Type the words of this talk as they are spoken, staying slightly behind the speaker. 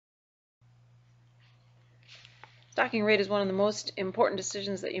Stocking rate is one of the most important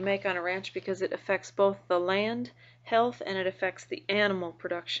decisions that you make on a ranch because it affects both the land health and it affects the animal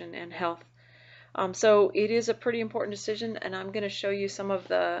production and health. So it is a pretty important decision, and I'm going to show you some of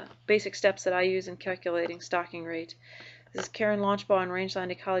the basic steps that I use in calculating stocking rate. This is Karen Launchbaugh in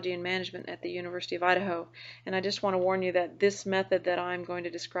Rangeland Ecology and Management at the University of Idaho, and I just want to warn you that this method that I'm going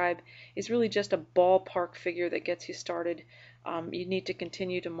to describe is really just a ballpark figure that gets you started. You need to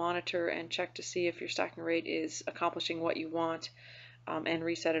continue to monitor and check to see if your stocking rate is accomplishing what you want, and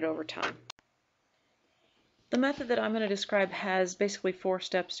reset it over time. The method that I'm going to describe has basically 4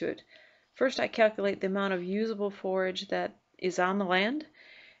 steps to it. First, I calculate the amount of usable forage that is on the land,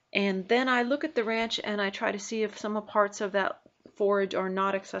 and then I look at the ranch and I try to see if some parts of that forage are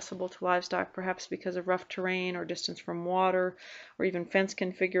not accessible to livestock, perhaps because of rough terrain or distance from water or even fence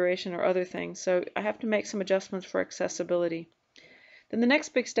configuration or other things. So I have to make some adjustments for accessibility. Then the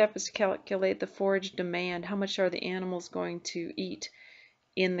next big step is to calculate the forage demand. How much are the animals going to eat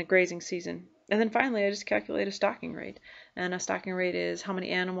in the grazing season? And then finally, I just calculate a stocking rate. And a stocking rate is how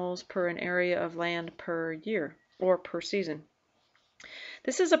many animals per an area of land per year or per season.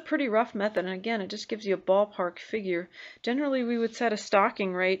 This is a pretty rough method, and again, it just gives you a ballpark figure. Generally, we would set a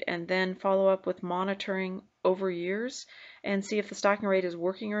stocking rate and then follow up with monitoring over years and see if the stocking rate is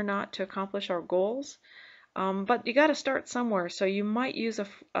working or not to accomplish our goals. But you got to start somewhere, so you might use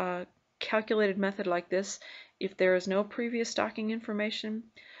a calculated method like this if there is no previous stocking information,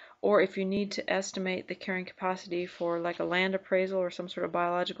 or if you need to estimate the carrying capacity for like a land appraisal or some sort of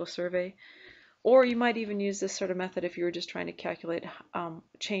biological survey. Or you might even use this sort of method if you were just trying to calculate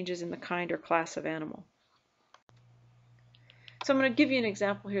changes in the kind or class of animal. So I'm going to give you an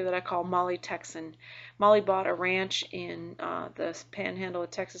example here that I call Mollie Texan. Mollie bought a ranch in the panhandle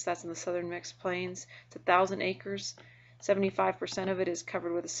of Texas. That's in the southern mixed plains. It's 1,000 acres. 75% of it is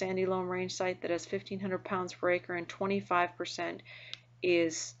covered with a sandy loam range site that has 1,500 pounds per acre, and 25%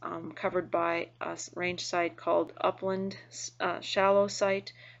 is covered by a range site called Upland Shallow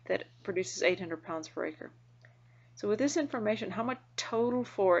Site that produces 800 pounds per acre. So with this information, how much total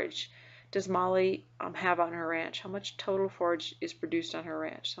forage does Mollie have on her ranch? How much total forage is produced on her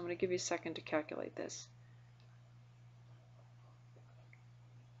ranch? So I'm going to give you a second to calculate this.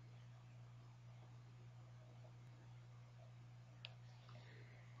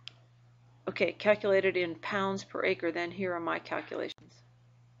 Okay, calculated in pounds per acre, then here are my calculations.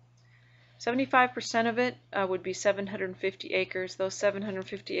 75% of it would be 750 acres. Those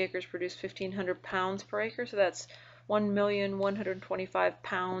 750 acres produce 1,500 pounds per acre, so that's 1,125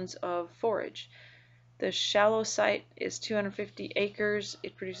 pounds of forage. The shallow site is 250 acres.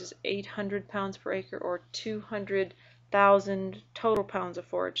 It produces 800 pounds per acre, or 200,000 total pounds of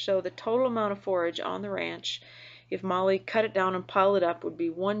forage. So the total amount of forage on the ranch, if Mollie cut it down and piled it up, would be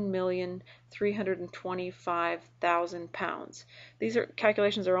 1,325,000 pounds. These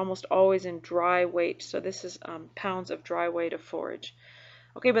calculations are almost always in dry weight, so this is pounds of dry weight of forage.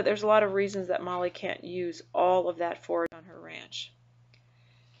 Okay, but there's a lot of reasons that Mollie can't use all of that forage on her ranch.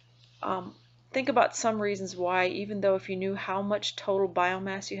 Think about some reasons why, even though if you knew how much total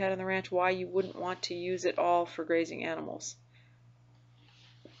biomass you had on the ranch, why you wouldn't want to use it all for grazing animals.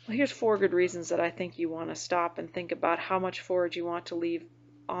 Well, here's 4 good reasons that I think you want to stop and think about how much forage you want to leave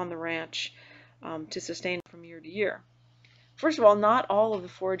on the ranch to sustain from year to year. First of all, not all of the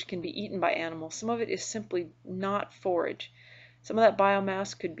forage can be eaten by animals. Some of it is simply not forage. Some of that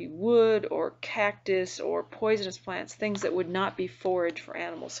biomass could be wood or cactus or poisonous plants, things that would not be forage for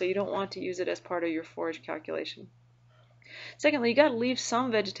animals, so you don't want to use it as part of your forage calculation. Secondly, you got to leave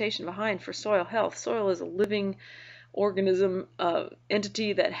some vegetation behind for soil health. Soil is a living organism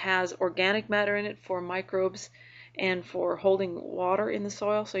entity that has organic matter in it for microbes and for holding water in the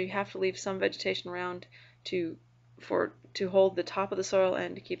soil, so you have to leave some vegetation around to hold the top of the soil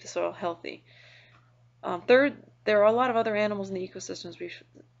and to keep the soil healthy. Third, there are a lot of other animals in the ecosystems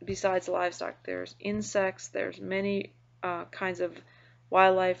besides livestock. There's insects, there's many kinds of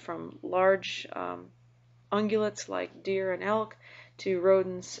wildlife, from large ungulates like deer and elk to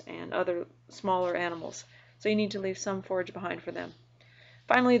rodents and other smaller animals. So you need to leave some forage behind for them.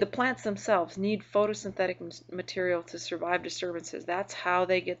 Finally, the plants themselves need photosynthetic material to survive disturbances. That's how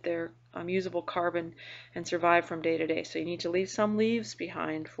they get their usable carbon and survive from day to day. So you need to leave some leaves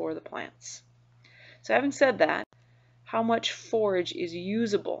behind for the plants. So having said that, how much forage is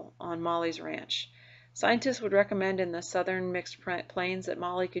usable on Mollie's ranch? Scientists would recommend in the southern mixed plains that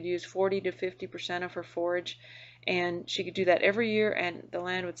Mollie could use 40 to 50% of her forage, and she could do that every year and the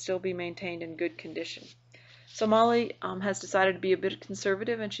land would still be maintained in good condition. So Mollie has decided to be a bit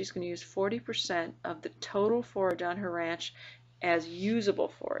conservative, and she's going to use 40% of the total forage on her ranch as usable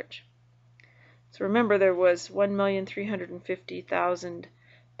forage. So remember, there was 1,350,000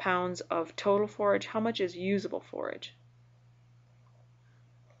 pounds of total forage. How much is usable forage?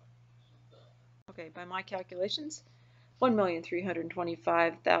 Okay, by my calculations,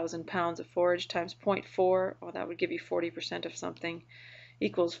 1,325,000 pounds of forage times 0.4, well, that would give you 40% of something,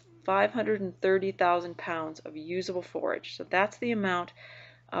 equals 530,000 pounds of usable forage. So that's the amount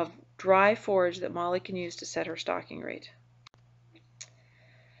of dry forage that Mollie can use to set her stocking rate.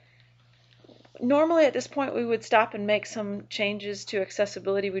 Normally at this point we would stop and make some changes to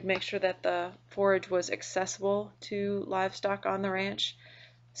accessibility. We'd make sure that the forage was accessible to livestock on the ranch.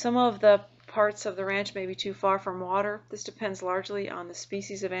 Some of the parts of the ranch may be too far from water. This depends largely on the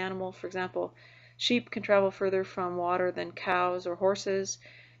species of animal. For example, sheep can travel further from water than cows or horses.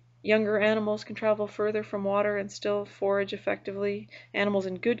 Younger animals can travel further from water and still forage effectively. Animals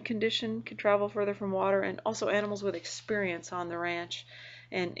in good condition can travel further from water, and also animals with experience on the ranch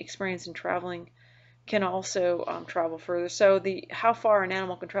and experience in traveling can also travel further. So how far an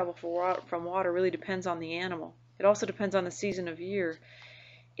animal can travel from water really depends on the animal. It also depends on the season of year.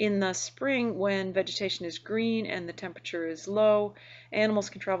 In the spring, when vegetation is green and the temperature is low, animals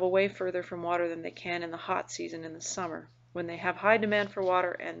can travel way further from water than they can in the hot season in the summer, when they have high demand for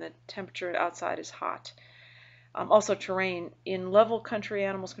water and the temperature outside is hot. Also terrain. In level country,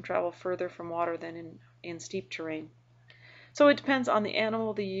 animals can travel further from water than in steep terrain. So it depends on the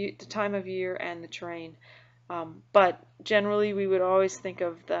animal, the time of year, and the terrain. But generally we would always think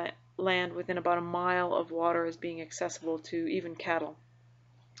of the land within about a mile of water as being accessible to even cattle.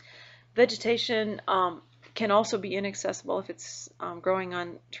 Vegetation can also be inaccessible if it's growing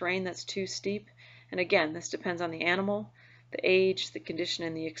on terrain that's too steep. And again, this depends on the animal, the age, the condition,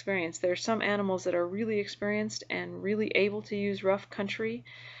 and the experience. There are some animals that are really experienced and really able to use rough country,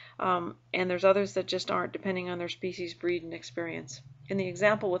 and there's others that just aren't, depending on their species, breed, and experience. In the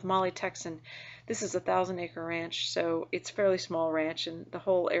example with Mollie Texan, this is a 1,000-acre ranch, so it's a fairly small ranch, and the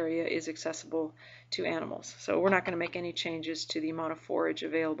whole area is accessible to animals. So we're not going to make any changes to the amount of forage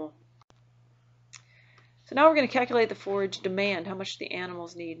available. So now we're going to calculate the forage demand, how much the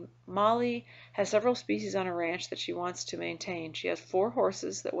animals need. Mollie has several species on her ranch that she wants to maintain. She has 4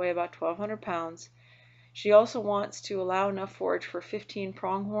 horses that weigh about 1,200 pounds. She also wants to allow enough forage for 15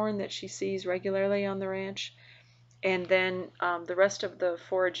 pronghorn that she sees regularly on the ranch. And then the rest of the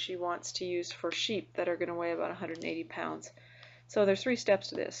forage she wants to use for sheep that are going to weigh about 180 pounds. So there's 3 steps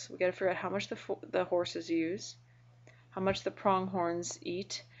to this. We've got to figure out how much the horses use, how much the pronghorns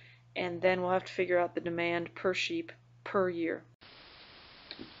eat, and then we'll have to figure out the demand per sheep per year.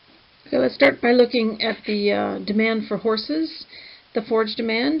 Okay, let's start by looking at the demand for horses. The forage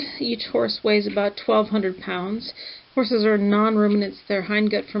demand, each horse weighs about 1,200 pounds. Horses are non-ruminants, they're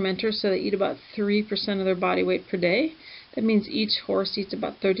hindgut fermenters, so they eat about 3% of their body weight per day. That means each horse eats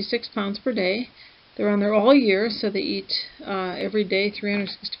about 36 pounds per day. They're on there all year, so they eat every day,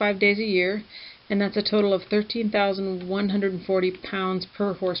 365 days a year, and that's a total of 13,140 pounds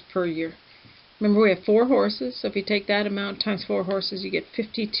per horse per year. Remember, we have 4 horses, so if you take that amount times 4 horses, you get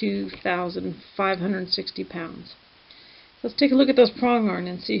 52,560 pounds. Let's take a look at those pronghorn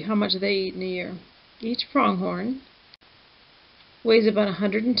and see how much they eat in a year. Each pronghorn weighs about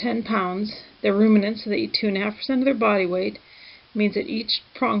 110 pounds. They're ruminants, so they eat 2.5% of their body weight. It means that each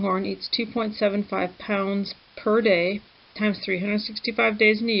pronghorn eats 2.75 pounds per day times 365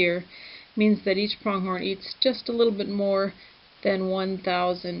 days in a year. It means that each pronghorn eats just a little bit more than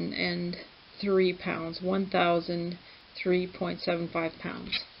 1,003 pounds, 1,003.75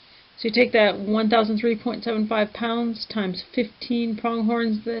 pounds. So you take that 1,003.75 pounds times 15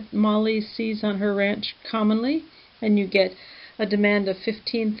 pronghorns that Mollie sees on her ranch commonly, and you get a demand of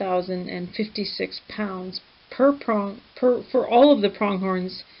 15,056 pounds for all of the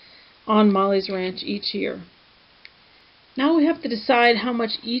pronghorns on Mollie's ranch each year. Now we have to decide how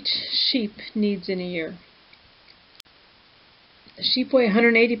much each sheep needs in a year. The sheep weigh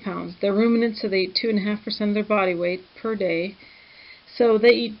 180 pounds. They're ruminants, so they eat 2.5% of their body weight per day. So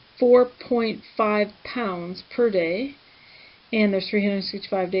they eat 4.5 pounds per day, and there's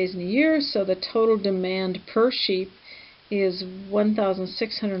 365 days in a year, so the total demand per sheep is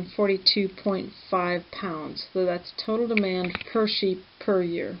 1,642.5 pounds. So that's total demand per sheep per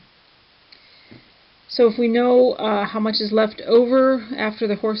year. So if we know how much is left over after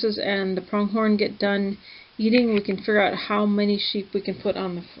the horses and the pronghorn get done eating, we can figure out how many sheep we can put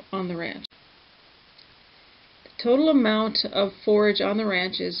on the ranch. The total amount of forage on the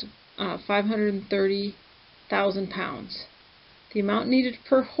ranch is 530,000 pounds. The amount needed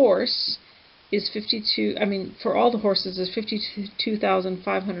per horse is for all the horses is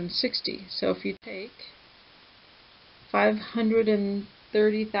 52,560. So if you take 530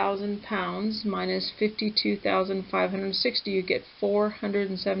 30,000 pounds minus 52,560, you get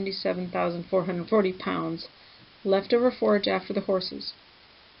 477,440 pounds leftover forage after the horses.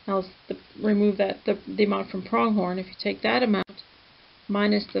 Now let's remove the amount from pronghorn. If you take that amount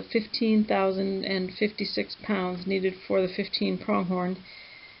minus the 15,056 pounds needed for the 15 pronghorn,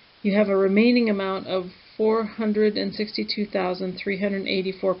 you have a remaining amount of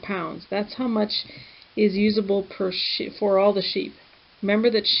 462,384 pounds. That's how much is usable for all the sheep. Remember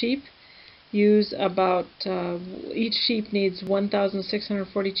that sheep use about, each sheep needs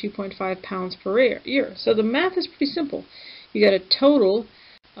 1,642.5 pounds per year. So the math is pretty simple. You got a total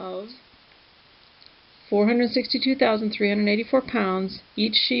of 462,384 pounds.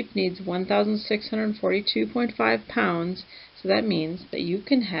 Each sheep needs 1,642.5 pounds. So that means that you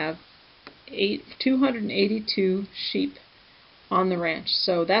can have 282 sheep on the ranch.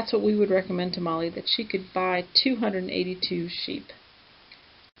 So that's what we would recommend to Mollie, that she could buy 282 sheep.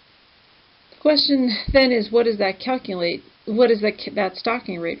 The question then is, what does that calculate? What is that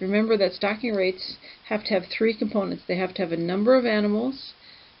stocking rate? Remember that stocking rates have to have three components. They have to have a number of animals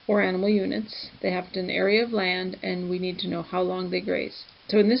or animal units. They have to have an area of land, and we need to know how long they graze.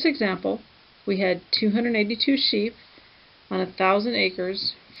 So in this example, we had 282 sheep on 1,000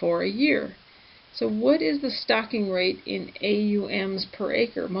 acres for a year. So what is the stocking rate in AUMs per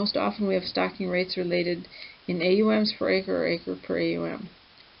acre? Most often we have stocking rates related in AUMs per acre or acre per AUM.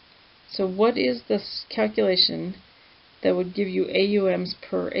 So what is this calculation that would give you AUMs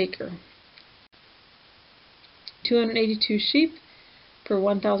per acre? 282 sheep per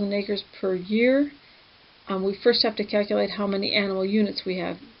 1,000 acres per year. We first have to calculate how many animal units we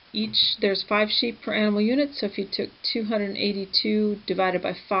have. There's 5 sheep per animal unit, so if you took 282 divided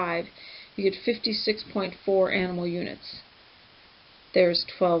by 5, you get 56.4 animal units. There's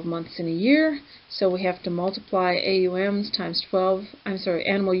 12 months in a year, so we have to multiply animal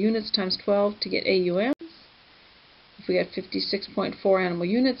units times 12 to get AUMs. If we got 56.4 animal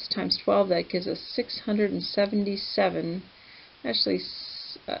units times 12, that gives us 677, actually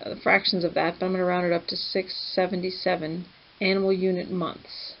fractions of that, but I'm going to round it up to 677 animal unit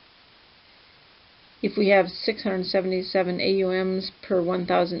months. If we have 677 AUMs per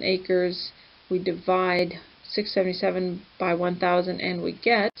 1,000 acres, we divide 677 by 1,000 and we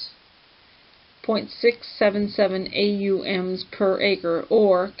get 0.677 AUMs per acre,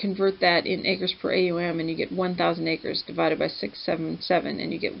 or convert that in acres per AUM and you get 1,000 acres divided by 677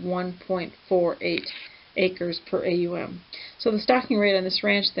 and you get 1.48 acres per AUM. So the stocking rate on this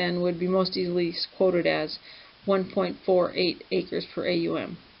ranch then would be most easily quoted as 1.48 acres per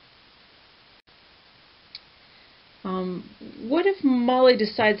AUM. What if Mollie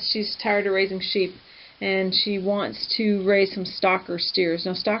decides she's tired of raising sheep and she wants to raise some stocker steers?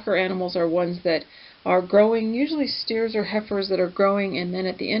 Now, stocker animals are ones that are growing, usually steers or heifers that are growing, and then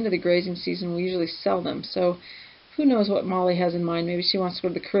at the end of the grazing season we usually sell them. So who knows what Mollie has in mind. Maybe she wants to go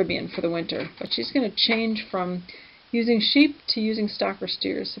to the Caribbean for the winter, but she's going to change from using sheep to using stocker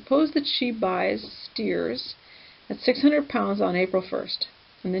steers. Suppose that she buys steers at 600 pounds on April 1st,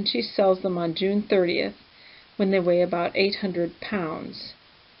 and then she sells them on June 30th when they weigh about 800 pounds.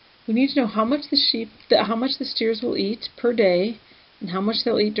 We need to know how much the steers will eat per day and how much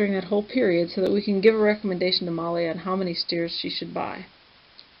they'll eat during that whole period, so that we can give a recommendation to Mollie on how many steers she should buy.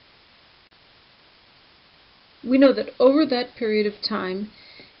 We know that over that period of time,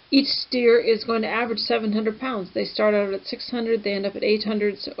 each steer is going to average 700 pounds. They start out at 600, they end up at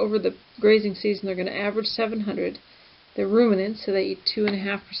 800, so over the grazing season they're going to average 700. They're ruminants, so they eat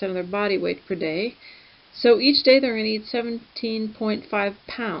 2.5% of their body weight per day. So each day they're going to eat 17.5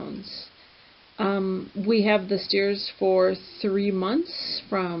 pounds. We have the steers for 3 months,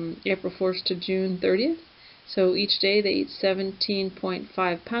 from April 1st to June 30th. So each day they eat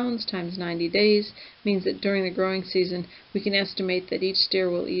 17.5 pounds times 90 days, means that during the growing season we can estimate that each steer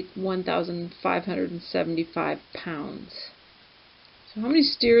will eat 1,575 pounds. So how many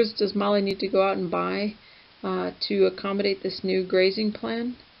steers does Mollie need to go out and buy to accommodate this new grazing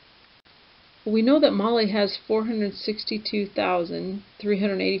plan? Well, we know that Mollie has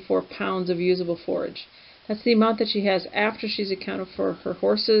 462,384 pounds of usable forage. That's the amount that she has after she's accounted for her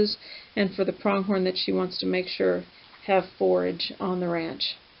horses and for the pronghorn that she wants to make sure have forage on the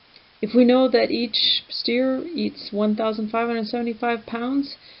ranch. If we know that each steer eats 1,575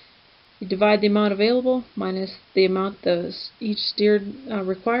 pounds, you divide the amount available minus the amount each steer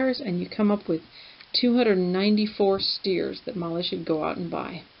requires, and you come up with 294 steers that Mollie should go out and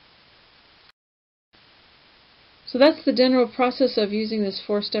buy. So that's the general process of using this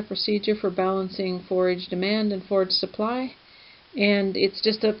 4-step procedure for balancing forage demand and forage supply. And it's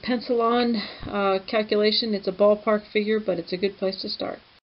just a pencil-on calculation. It's a ballpark figure, but it's a good place to start.